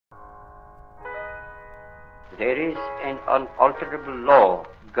There is an unalterable law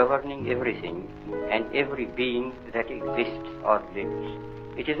governing everything and every being that exists or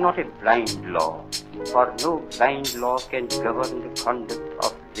lives. It is not a blind law, for no blind law can govern the conduct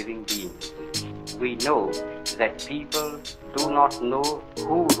of living beings. We know that people do not know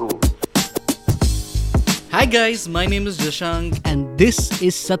who rules. Hi guys, my name is Jashank and this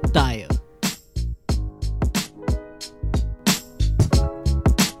is Satyaya.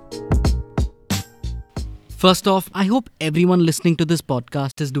 First off, I hope everyone listening to this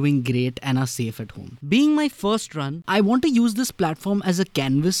podcast is doing great and are safe at home. Being my first run, I want to use this platform as a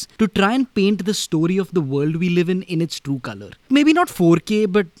canvas to try and paint the story of the world we live in its true color. Maybe not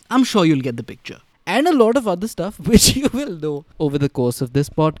 4K, but I'm sure you'll get the picture. And a lot of other stuff which you will know over the course of this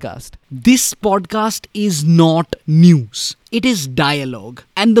podcast. This podcast is not news. It is dialogue.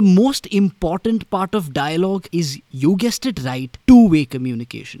 And the most important part of dialogue is, you guessed it right, two-way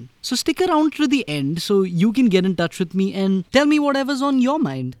communication. So stick around to the end so you can get in touch with me and tell me whatever's on your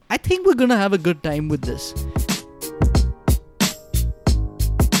mind. I think we're gonna have a good time with this.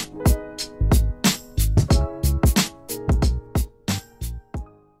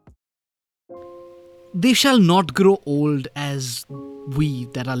 They shall not grow old as we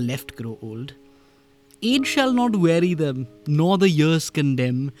that are left grow old. Age shall not weary them, nor the years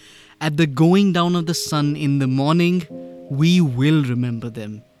condemn. At the going down of the sun in the morning, we will remember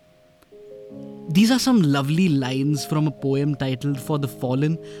them. These are some lovely lines from a poem titled For the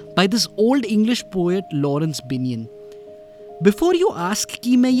Fallen by this old English poet Lawrence Binyon. Before you ask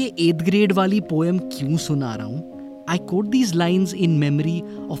कि मैं ये 8th grade वाली poem क्यों सुना रहा हूँ, I quote these lines in memory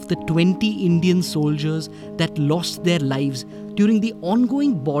of the 20 Indian soldiers that lost their lives during the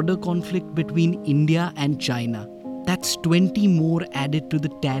ongoing border conflict between India and China. That's 20 more added to the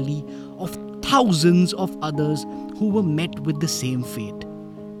tally of thousands of others who were met with the same fate.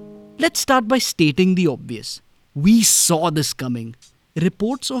 Let's start by stating the obvious. We saw this coming.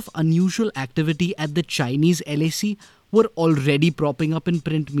 Reports of unusual activity at the Chinese LAC were already propping up in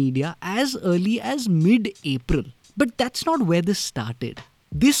print media as early as mid-April. But that's not where this started.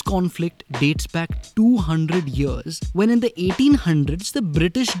 This conflict dates back 200 years when in the 1800s the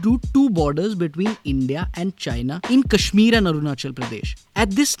British drew two borders between India and China in Kashmir and Arunachal Pradesh.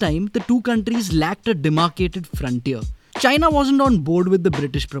 At this time, the two countries lacked a demarcated frontier. China wasn't on board with the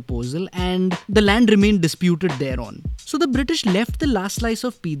British proposal and the land remained disputed thereon. So the British left the last slice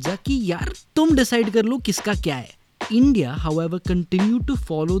of pizza कि यार तुम decide कर लो किसका क्या है. India, however, continued to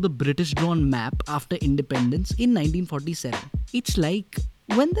follow the British-drawn map after independence in 1947. It's like,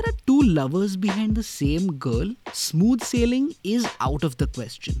 when there are two lovers behind the same girl, smooth sailing is out of the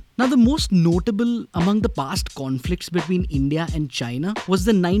question. Now, the most notable among the past conflicts between India and China was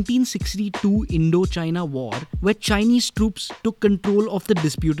the 1962 Indo-China War, where Chinese troops took control of the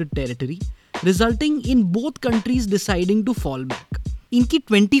disputed territory, resulting in both countries deciding to fall back. इनकी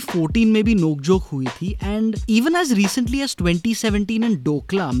 2014 में भी नोकझोंक हुई थी and even as recently as 2017 in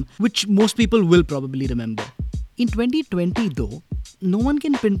Doklam, which most people will probably remember. In 2020 though, no one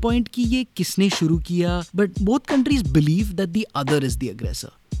can pinpoint कि ये किसने शुरू किया, but both countries believe that the other is the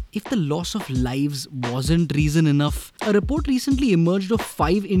aggressor. If the loss of lives wasn't reason enough, a report recently emerged of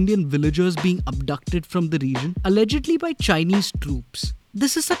 5 Indian villagers being abducted from the region, allegedly by Chinese troops.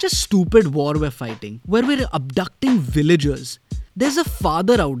 This is such a stupid war we're fighting, where we're abducting villagers. There's a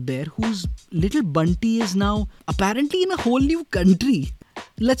father out there whose little bunty is now apparently in a whole new country.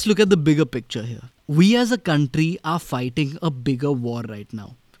 Let's look at the bigger picture here. We as a country are fighting a bigger war right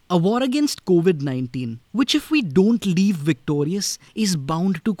now. A war against COVID-19, which if we don't leave victorious, is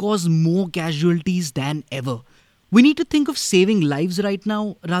bound to cause more casualties than ever. We need to think of saving lives right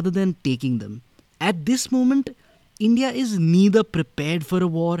now rather than taking them. At this moment, India is neither prepared for a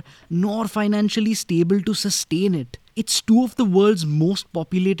war nor financially stable to sustain it. It's two of the world's most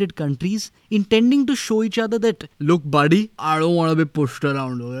populated countries intending to show each other that, look buddy, I don't want to be pushed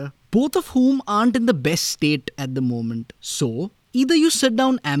around, okay? Both of whom aren't in the best state at the moment. So, either you sit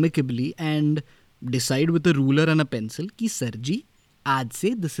down amicably and decide with a ruler and a pencil कि Sarji, aaj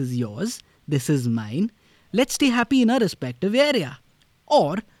se this is yours, this is mine. Let's stay happy in our respective area.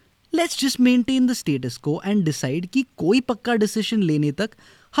 Or, let's just maintain the status quo and decide कि कोई पक्का decision लेने तक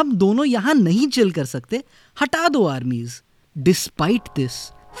हम दोनों यहाँ नहीं चिल कर सकते, हटा दो armies. Despite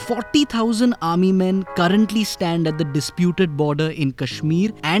this, 40,000 army men currently stand at the disputed border in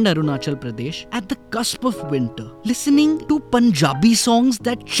Kashmir and Arunachal Pradesh at the cusp of winter, listening to Punjabi songs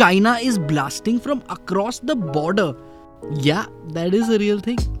that China is blasting from across the border. Yeah, that is a real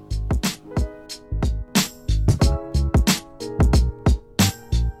thing.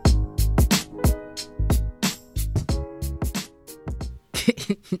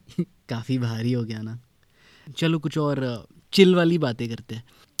 काफी भारी हो गया ना. चलो कुछ और chill वाली बातें करते हैं.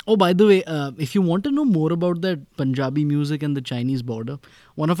 Oh, by the way, if you want to know more about that Punjabi music and the Chinese border,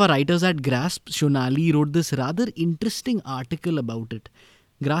 one of our writers at Grasp, Shonali, wrote this rather interesting article about it.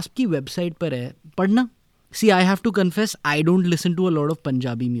 Grasp की website पर है, पढ़ना. See, I have to confess, I don't listen to a lot of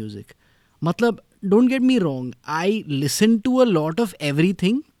Punjabi music. मतलब, don't get me wrong, I listen to a lot of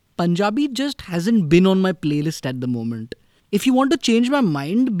everything. Punjabi just hasn't been on my playlist at the moment. If you want to change my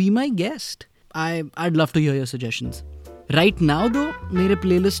mind, be my guest. I'd love to hear your suggestions. Right now दो मेरे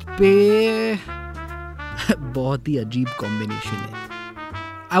playlist पे बहुत ही अजीब combination है.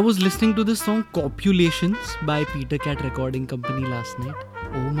 I was listening to this song compilations by Peter Cat Recording Company last night.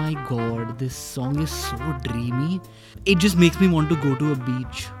 Oh my god, this song is so dreamy. It just makes me want to go to a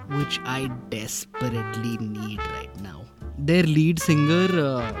beach, which I desperately need right now. Their lead singer,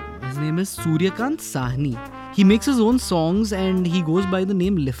 his name is Suryakant Sahni. He makes his own songs and he goes by the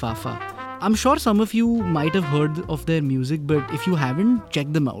name Lifafa. I'm sure some of you might have heard of their music, but if you haven't,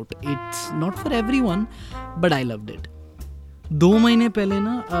 check them out. It's not for everyone, but I loved it. 2 महीने पहले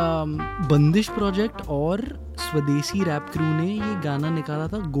ना बंदिश project और स्वदेशी rap crew ने ये गाना निकाला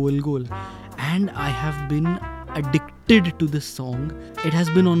था गोल गोल, and I have been addicted to this song. It has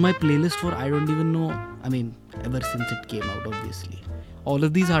been on my playlist for I don't even know, I mean, ever since it came out, obviously. All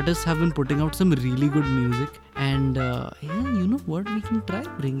of these artists have been putting out some really good music, and yeah, you know what, we can try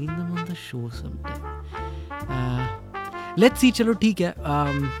bringing them on the show sometime. Let's see. Chalo theek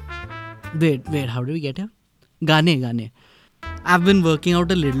hai. Wait, how do we get here? Gaane. I've been working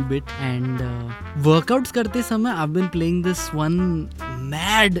out a little bit, and workouts karte samay I've been playing this one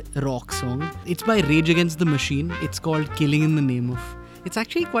mad rock song. It's by Rage Against the Machine. It's called Killing in the Name of. It's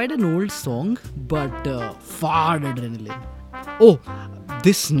actually quite an old song, but far adrenaline. Oh,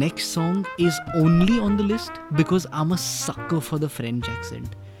 this next song is only on the list because I'm a sucker for the French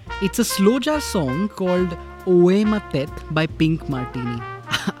accent. It's a slow jazz song called Oe Ma Tête by Pink Martini.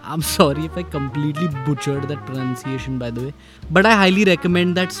 I'm sorry if I completely butchered that pronunciation, by the way, but I highly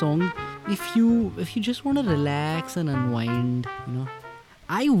recommend that song if you just want to relax and unwind, you know.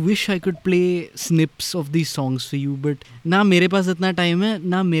 I wish I could play snips of these songs for you, but ना मेरे पास इतना time है,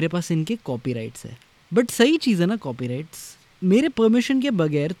 ना मेरे पास इनके copyrights है. But सही चीज़ है ना कॉपीराइट्स. मेरे परमिशन के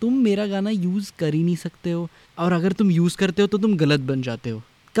बगैर तुम मेरा गाना यूज़ कर ही नहीं सकते हो, और अगर तुम यूज़ करते हो तो तुम गलत बन जाते हो.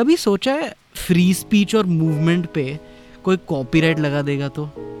 कभी सोचा है फ्री स्पीच और मूवमेंट पे कोई कॉपीराइट लगा देगा तो?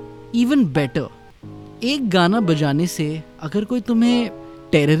 इवन बेटर, एक गाना बजाने से अगर कोई तुम्हें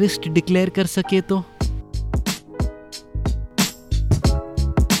टेररिस्ट डिक्लेयर कर सके तो?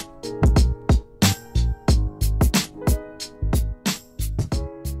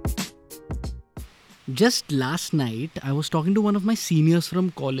 Just last night, I was talking to one of my seniors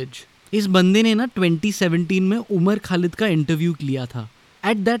from college. इस बंदे ने ना 2017 में उमर खालिद का इंटरव्यू लिया था.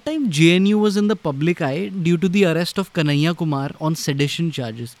 At that time, JNU was in the public eye due to the arrest of Kanhaiya Kumar on sedition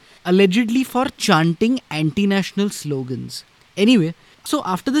charges, allegedly for chanting anti-national slogans. Anyway, so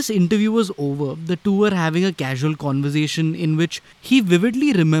after this interview was over, the two were having a casual conversation in which he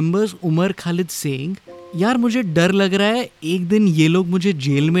vividly remembers Umar Khalid saying, यार मुझे डर लग रहा है एक दिन ये लोग मुझे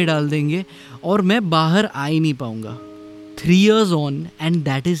जेल में डाल देंगे और मैं बाहर आ ही नहीं पाऊंगा. 3 years on, and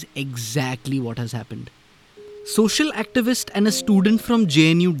that is exactly what has happened. Social activist and a student from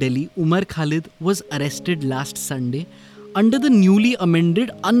JNU Delhi, Umar Khalid, was arrested last Sunday under the newly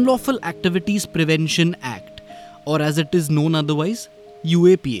amended Unlawful Activities Prevention Act, or as it is known otherwise,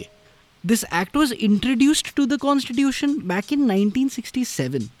 UAPA. This act was introduced to the constitution back in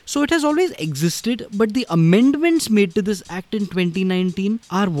 1967. So it has always existed, but the amendments made to this act in 2019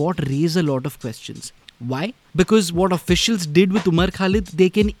 are what raise a lot of questions. Why? Because what officials did with Umar Khalid, they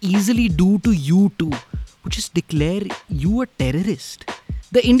can easily do to you too, which is declare you a terrorist.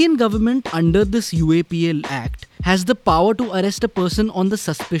 The Indian government under this UAPL Act has the power to arrest a person on the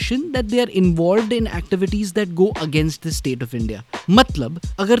suspicion that they are involved in activities that go against the state of India. मतलब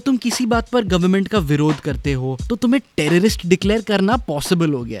अगर तुम किसी बात पर government का विरोध करते हो तो तुम्हें टेररिस्ट डिक्लेयर करना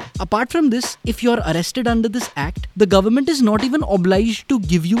पॉसिबल हो गया. Apart from this, if you are arrested under this act, the government is not even obliged to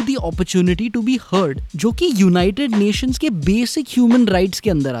give you the opportunity to be heard, जो कि United Nations के basic human rights के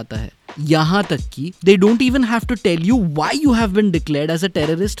अंदर आता है. यहाँ तक कि they don't even have to tell you why you have been declared as a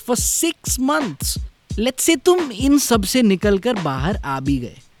terrorist for 6 months. Let's say तुम इन सब से निकल कर बाहर आ भी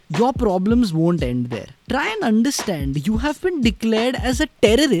गए. Your problems won't end there. Try and understand, you have been declared as a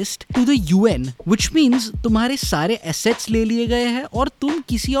terrorist to the UN, which means तुम्हारे सारे assets ले लिए गए हैं और तुम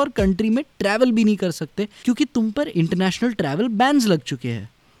किसी और country में travel भी नहीं कर सकते क्योंकि तुम पर international travel bans लग चुके हैं.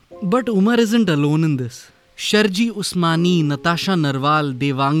 But Umar isn't alone in this. शर्जी उस्मानी, नताशा नरवाल,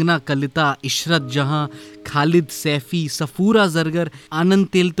 देवांगना कलिता, इशरत जहां, Khalid Saifi, Safura Zargar,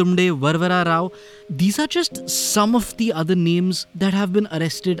 Anand Teltumde, Varvara Rao. These are just some of the other names that have been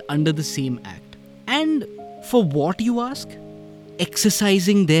arrested under the same act. And for what, you ask?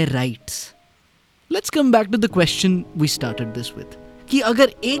 Exercising their rights. Let's come back to the question we started this with. कि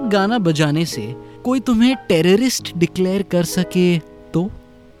अगर एक गाना बजाने से कोई तुम्हें terrorist declare कर सके तो?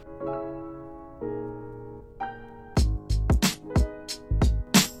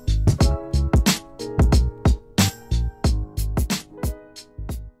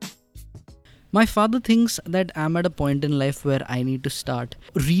 My father thinks that I'm at a point in life where I need to start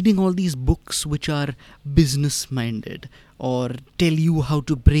reading all these books which are business-minded or tell you how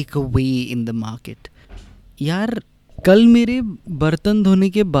to break away in the market. यार, कल मेरे बर्तन धोने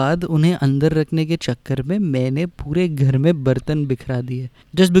के बाद उन्हें अंदर रखने के चक्कर में मैंने पूरे घर में बर्तन बिखरा दिए.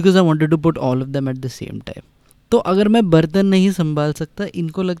 Just because I wanted to put all of them at the same time. तो अगर मैं बर्तन नहीं संभाल सकता,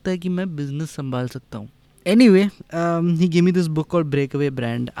 इनको लगता है कि मैं बिजनेस संभाल सकता हूँ. Anyway, he gave me this book called Breakaway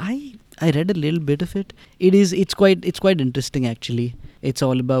Brand. I read a little bit of it. It's quite interesting actually. It's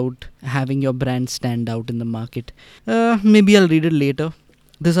all about having your brand stand out in the market. Maybe I'll read it later.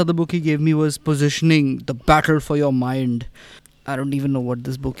 This other book he gave me was Positioning: The Battle for Your Mind. I don't even know what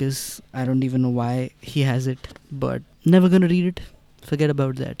this book is. I don't even know why he has it. But never gonna read it. Forget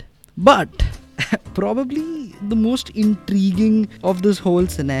about that. But probably the most intriguing of this whole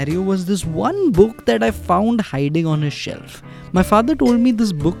scenario was this one book that I found hiding on his shelf. My father told me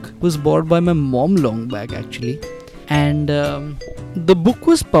this book was bought by my mom long back actually. And the book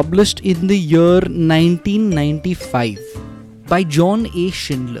was published in the year 1995 by John A.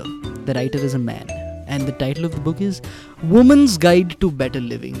 Schindler. The writer is a man. And the title of the book is Woman's Guide to Better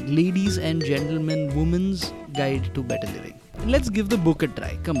Living. Ladies and gentlemen, Woman's Guide to Better Living. Let's give the book a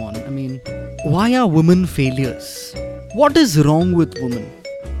try. Come on. I mean, why are women failures? What is wrong with women?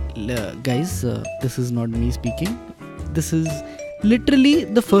 Guys, this is not me speaking. This is literally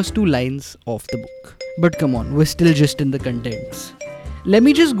the first two lines of the book. But come on, we're still just in the contents. Let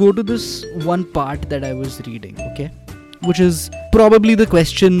me just go to this one part that I was reading, okay? Which is probably the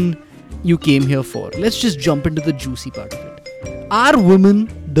question you came here for. Let's just jump into the juicy part of it. Are women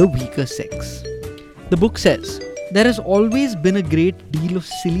the weaker sex? The book says, there has always been a great deal of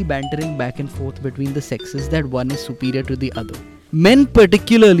silly bantering back and forth between the sexes that one is superior to the other. Men,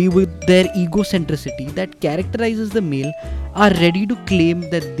 particularly with their egocentricity that characterizes the male, are ready to claim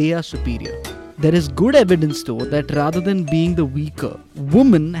that they are superior. There is good evidence though that rather than being the weaker,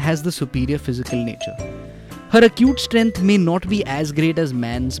 woman has the superior physical nature. Her acute strength may not be as great as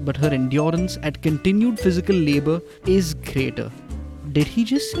man's, but her endurance at continued physical labor is greater. Did he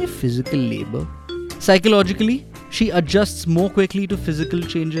just say physical labor? Psychologically, she adjusts more quickly to physical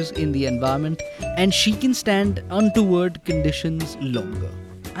changes in the environment and she can stand untoward conditions longer.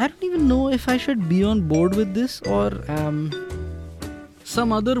 I don't even know if I should be on board with this or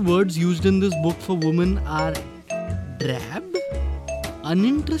some other words used in this book for women are drab,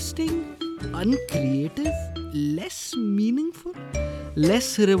 uninteresting, uncreative, less meaningful,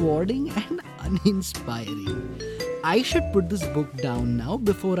 less rewarding and uninspiring. I should put this book down now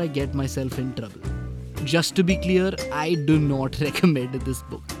before I get myself in trouble. Just to be clear, I do not recommend this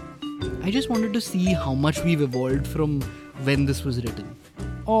book. I just wanted to see how much we've evolved from when this was written.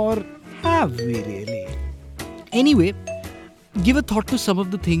 Or have we really? Anyway, give a thought to some of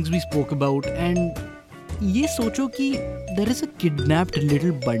the things we spoke about and ye socho ki there is a kidnapped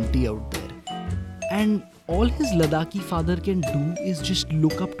little bunty out there. And all his Ladakhi father can do is just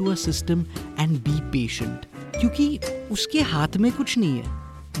look up to a system and be patient. क्योंकि उसके हाथ में कुछ नहीं है.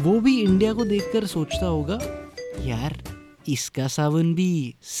 वो भी India को देखकर सोचता होगा, यार इसका सावन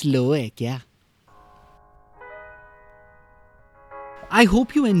भी स्लो है क्या? I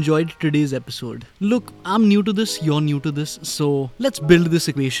hope you enjoyed today's episode. Look, I'm new to this, you're new to this, so let's build this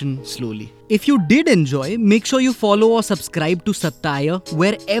equation slowly. If you did enjoy, make sure you follow or subscribe to Satya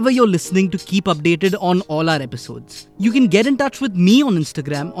wherever you're listening to keep updated on all our episodes. You can get in touch with me on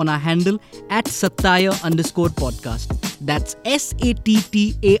Instagram on our handle @Satya_podcast. That's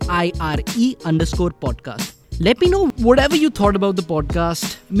SATTAIRE_podcast. Let me know whatever you thought about the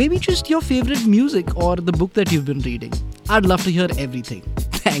podcast, maybe just your favorite music or the book that you've been reading. I'd love to hear everything.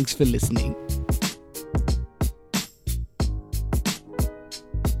 Thanks for listening.